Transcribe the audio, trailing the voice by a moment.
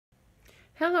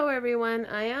Hello everyone,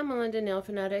 I am Melinda,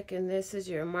 NailFanatic, and this is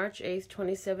your March 8th,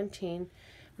 2017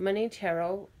 Money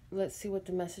Tarot. Let's see what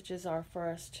the messages are for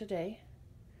us today.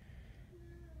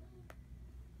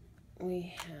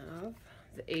 We have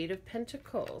the Eight of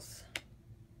Pentacles,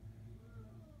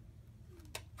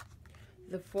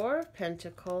 the Four of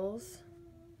Pentacles,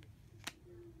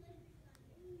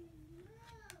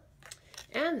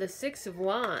 and the Six of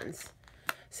Wands.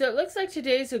 So it looks like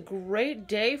today's a great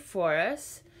day for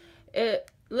us.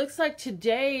 It looks like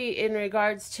today, in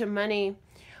regards to money,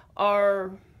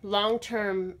 our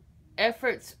long-term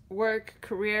efforts, work,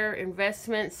 career,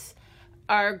 investments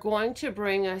are going to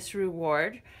bring us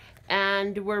reward,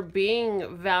 and we're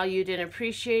being valued and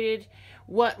appreciated.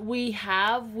 What we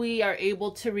have, we are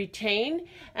able to retain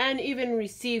and even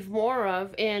receive more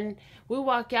of, and we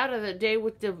walk out of the day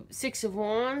with the Six of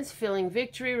Wands, feeling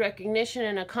victory, recognition,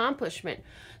 and accomplishment.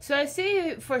 So I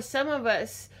see for some of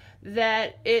us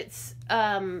that it's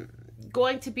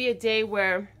going to be a day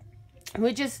where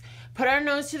we just put our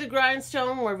nose to the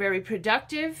grindstone. We're very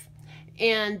productive,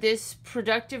 and this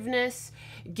productiveness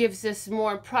gives us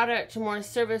more product, more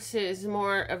services,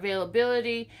 more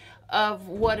availability of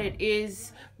what it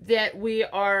is that we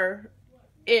are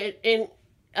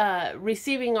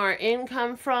receiving our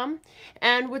income from.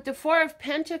 And with the Four of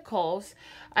Pentacles,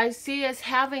 I see us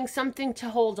having something to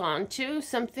hold on to,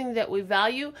 something that we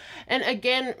value, and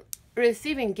again,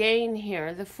 receiving gain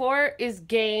here. The Four is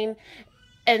gain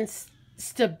and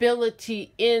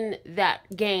stability in that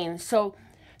gain. So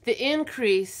the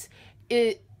increase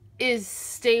is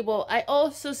stable. I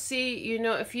also see, you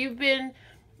know, if you've been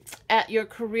at your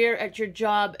career, at your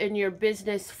job, in your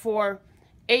business for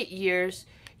 8 years,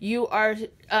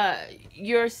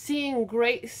 you're seeing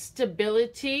great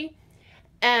stability,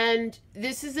 and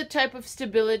this is a type of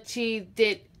stability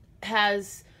that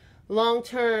has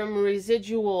long-term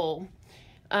residual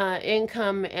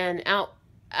income and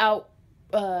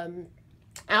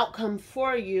outcome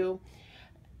for you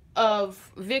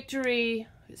of victory,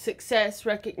 success,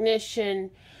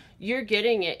 recognition. You're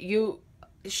getting it. You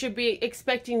should be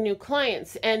expecting new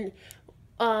clients. And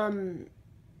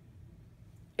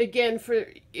again, for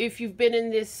if you've been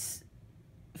in this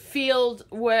field,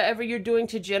 wherever you're doing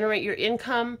to generate your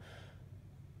income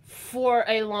for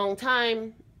a long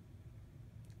time,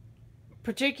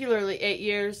 particularly 8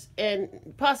 years,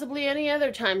 and possibly any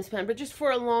other time span, but just for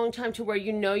a long time, to where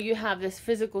you know you have this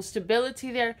physical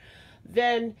stability there,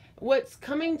 then what's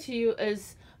coming to you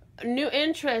is new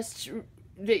interest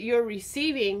that you're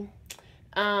receiving,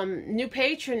 new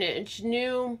patronage,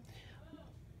 new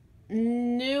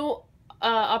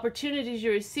opportunities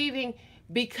you're receiving,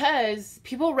 because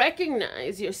people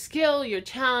recognize your skill, your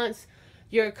talents,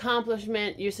 your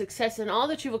accomplishment, your success, and all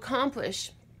that you've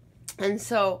accomplished. And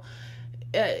so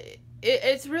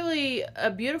it's really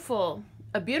a beautiful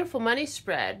money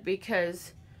spread,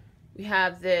 because we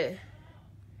have the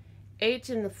Eight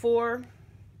and the Four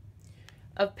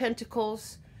of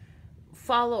Pentacles,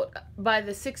 followed by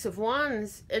the Six of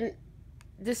Wands. And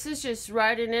this is just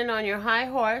riding in on your high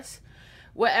horse,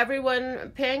 with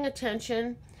everyone paying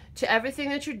attention to everything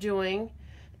that you're doing.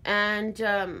 And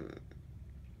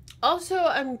also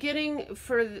I'm getting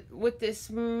with this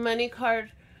money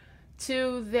card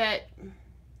too, that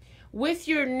with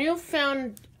your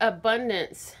newfound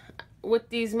abundance with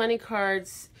these money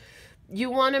cards, you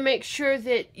want to make sure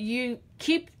that you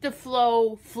keep the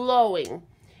flow flowing.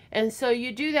 And so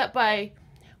you do that by,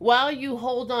 while you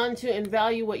hold on to and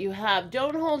value what you have,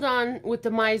 don't hold on with the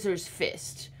miser's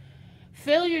fist.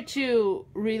 Failure to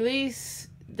release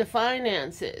the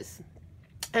finances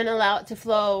and allow it to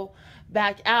flow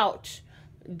back out,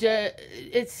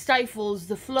 it stifles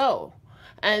the flow.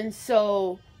 And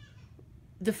so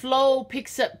the flow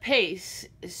picks up pace,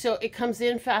 so it comes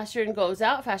in faster and goes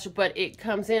out faster, but it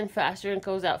comes in faster and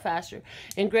goes out faster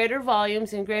in greater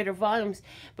volumes and greater volumes.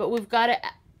 But we've got to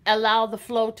allow the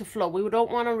flow to flow. We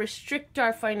don't want to restrict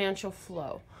our financial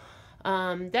flow.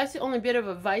 That's the only bit of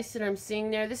advice that I'm seeing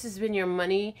there. This has been your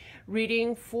money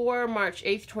reading for March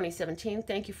 8th, 2017.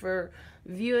 Thank you for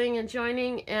viewing and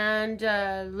joining, and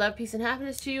love, peace, and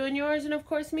happiness to you and yours, and of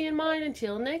course me and mine.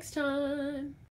 Until next time.